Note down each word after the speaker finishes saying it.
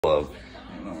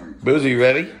Boozy, you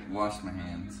ready? Wash my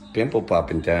hands. Pimple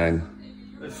popping time.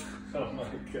 Oh my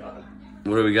god.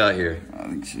 What do we got here? I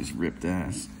think she's ripped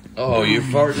ass. Oh, you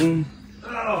farting?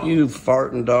 Oh. You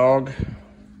farting dog.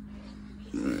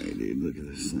 Alright, dude, look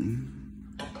at this thing.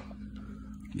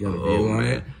 You got a Oh, view on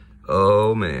man. it?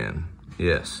 Oh, man.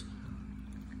 Yes.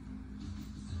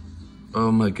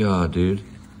 Oh, my God, dude.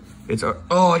 It's...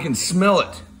 Oh, I can smell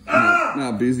it.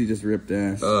 No, Boozy just ripped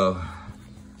ass. Oh.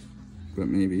 But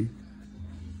maybe.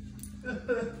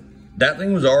 That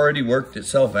thing was already worked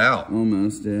itself out.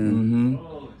 Almost, yeah. Mm-hmm.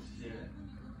 Holy shit.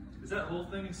 Is that whole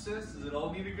thing a cyst? Does it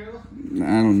all need to go?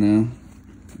 I don't know.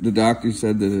 The doctor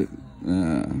said that it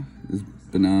is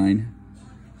benign.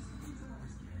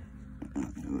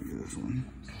 Look at this one.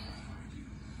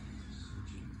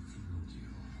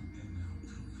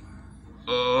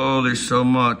 Oh, there's so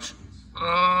much.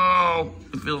 Oh,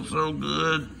 it feels so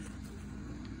good.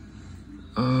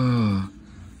 Oh.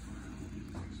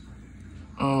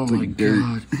 Oh my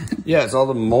God. Yeah, it's all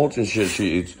the mulch and shit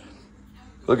she eats.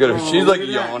 Look at her. She's like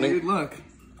yawning. Dude, look.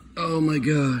 Oh my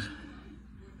God.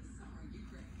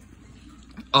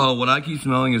 Oh, what I keep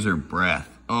smelling is her breath.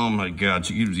 Oh my God,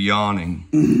 she keeps yawning.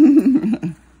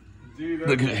 Dude,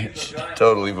 Look at her. She's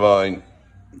totally fine.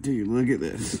 Dude, look at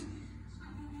this.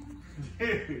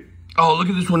 Dude. Oh, look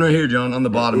at this one right here, John, on the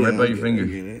bottom, right by your finger.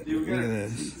 Look at it. Dude, we Look at gotta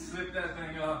this. slip that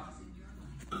thing off.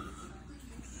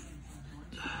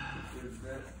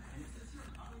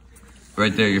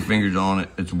 Right there, your finger's on it.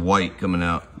 It's white coming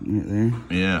out. Right there.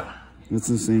 Yeah. That's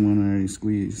the same one I already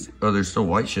squeezed. Oh, there's still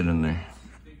white shit in there.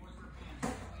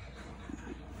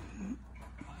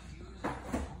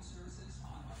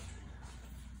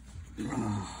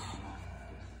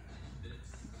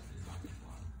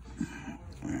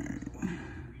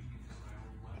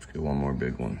 Let's get one more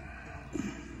big one.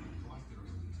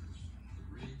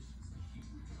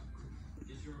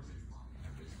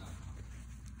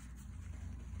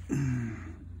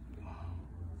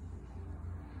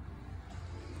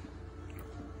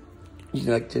 You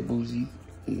like that, Boozy?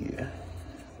 Yeah.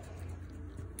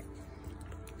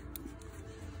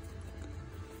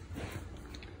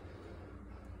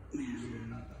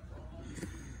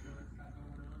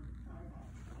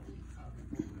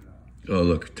 Oh,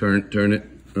 look, turn it,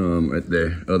 right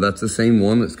there. Oh, that's the same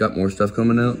one that's got more stuff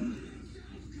coming out?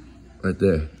 Right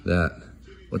there, that.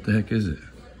 What the heck is it?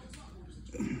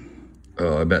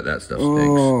 Oh, I bet that stuff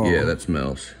stinks. Oh. Yeah, that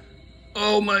smells.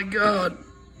 Oh my God.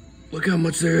 Look how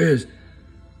much there is.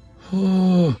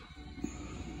 Oh.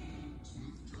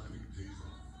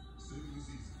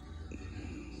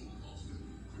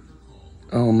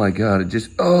 Oh my God, it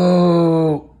just,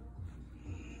 oh.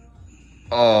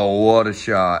 Oh, what a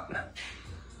shot.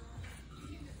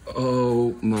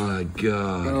 Oh my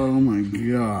God. Oh my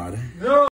God. No!